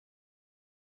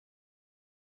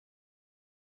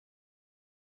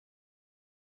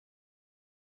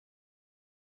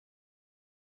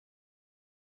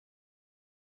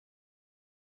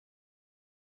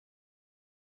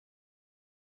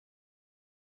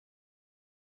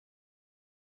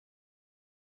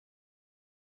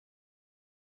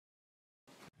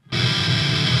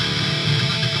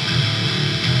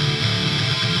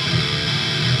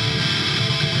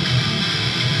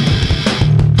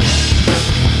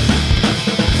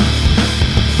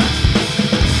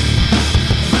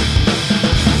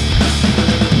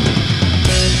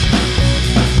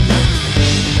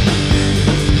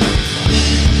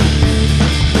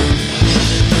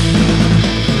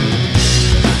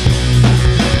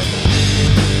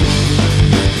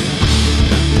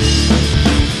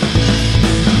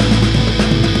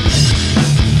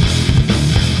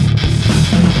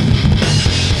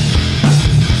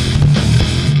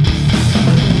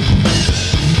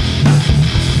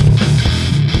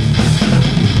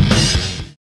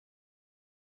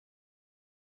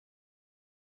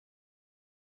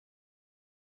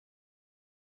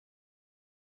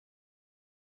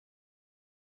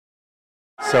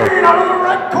So. Out of the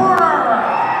red corner.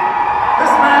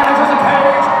 This man enters the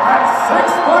cage at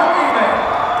 6 foot even.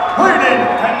 Weighted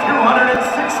at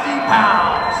 260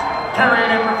 pounds. Carrying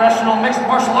a professional mixed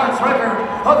martial arts record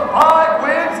of 5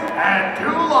 wins and 2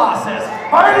 losses.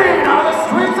 Fighting out of the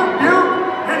streets of Butte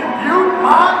in Butte,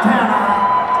 Montana.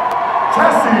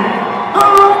 Jesse, the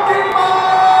Wrecking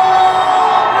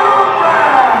Ball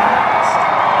Newbreast.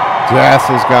 Jess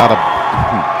has got a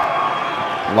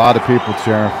lot of people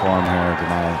cheering for him here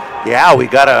tonight. Yeah, we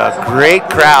got a great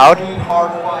crowd.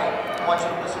 Hard fight. I want you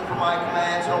to listen for my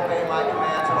commands and obey my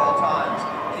commands at all times.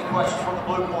 Any questions from the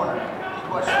blue corner? Any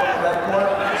questions from the red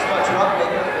corner? Start you up,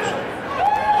 make it official.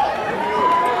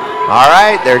 All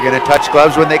right, they're going to touch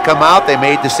gloves when they come out. They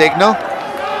made the signal.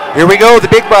 Here we go, the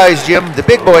big boys, Jim, the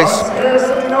big boys.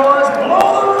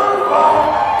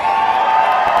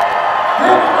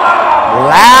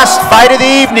 Last fight of the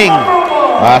evening.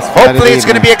 Hopefully it's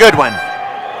going to be a good one.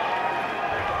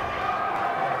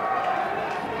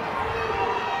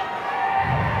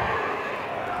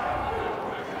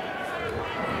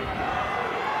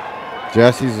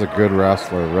 Jesse's a good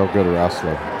wrestler, real good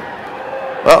wrestler.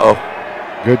 Uh-oh.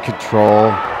 Good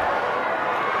control.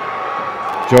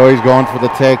 Joey's going for the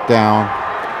takedown.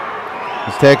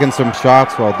 He's taking some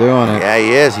shots while doing it. Yeah,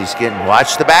 he is. He's getting,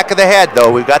 watch the back of the head,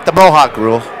 though. We've got the Mohawk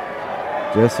rule.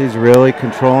 Jesse's really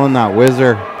controlling that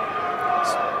whizzer.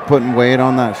 Putting weight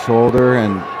on that shoulder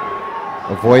and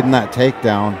avoiding that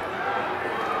takedown.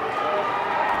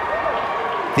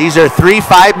 These are 3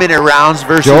 5-minute rounds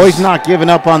versus... Joey's not giving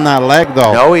up on that leg,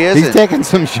 though. No, he isn't. He's taking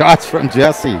some shots from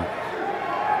Jesse.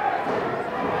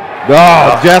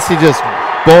 Oh, Jesse just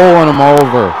bowling him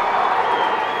over.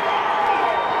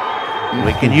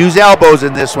 We can use elbows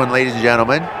in this one, ladies and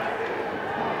gentlemen.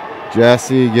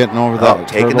 Jesse getting over that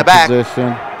taking the back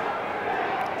position.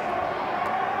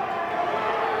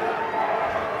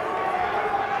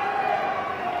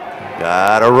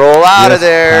 Gotta roll out of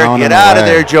there. Get out of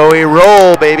there, Joey.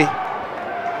 Roll, baby.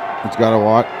 He's got to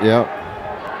walk. Yep.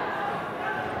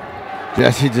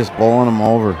 Jesse just bowling him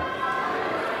over.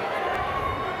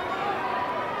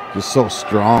 Just so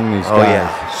strong, these guys.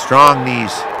 Yeah, strong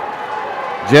knees.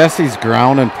 Jesse's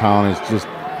ground and pound is just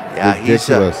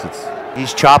ridiculous.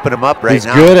 He's chopping him up right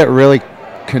now. He's good at really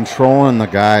controlling the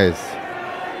guys.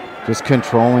 Just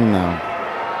controlling them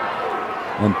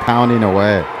and pounding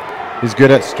away. He's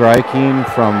good at striking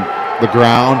from the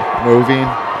ground, moving.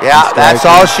 Yeah, that's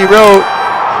all she wrote.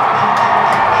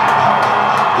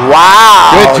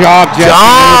 Wow. Good job, Jesse.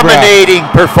 Dominating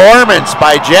performance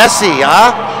by Jesse,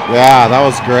 huh? Yeah, that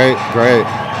was great, great.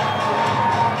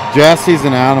 Jesse's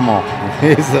an animal.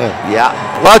 Yeah.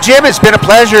 Well, Jim, it's been a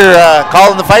pleasure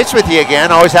calling the fights with you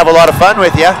again. Always have a lot of fun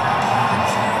with you.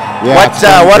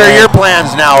 Yeah, what are your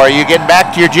plans now? Are you getting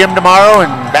back to your gym tomorrow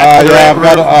and back to the I've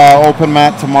got an open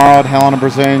mat tomorrow at Helena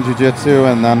Brazilian Jiu-Jitsu,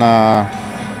 and then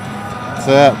that's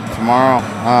it tomorrow.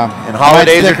 And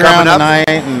holidays are coming up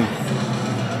tonight,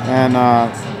 and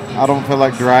I don't feel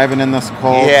like driving in this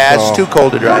cold. Yeah, so it's too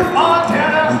cold to drive.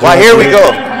 Well, here we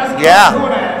go. Yeah.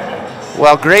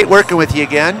 Well, great working with you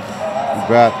again. You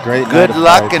bet. Great. Good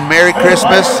luck and Merry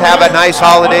Christmas. Have a nice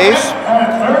holidays.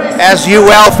 As you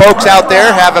well, folks out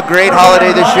there, have a great holiday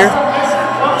this year.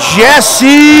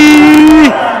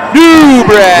 Jesse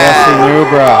Newbreast. Jesse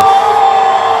Newbreast.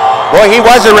 Boy, he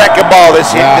was a wrecking ball this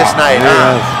night.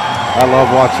 I love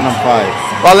watching him fight.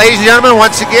 Well, ladies and gentlemen,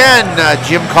 once again,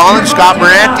 Jim Collins, Scott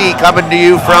Moranti coming to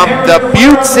you from the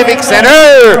Butte Civic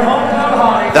Center,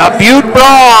 the Butte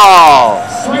Brawl.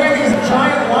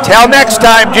 Till next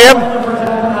time, Jim.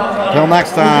 Till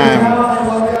next time.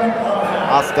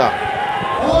 Hasta.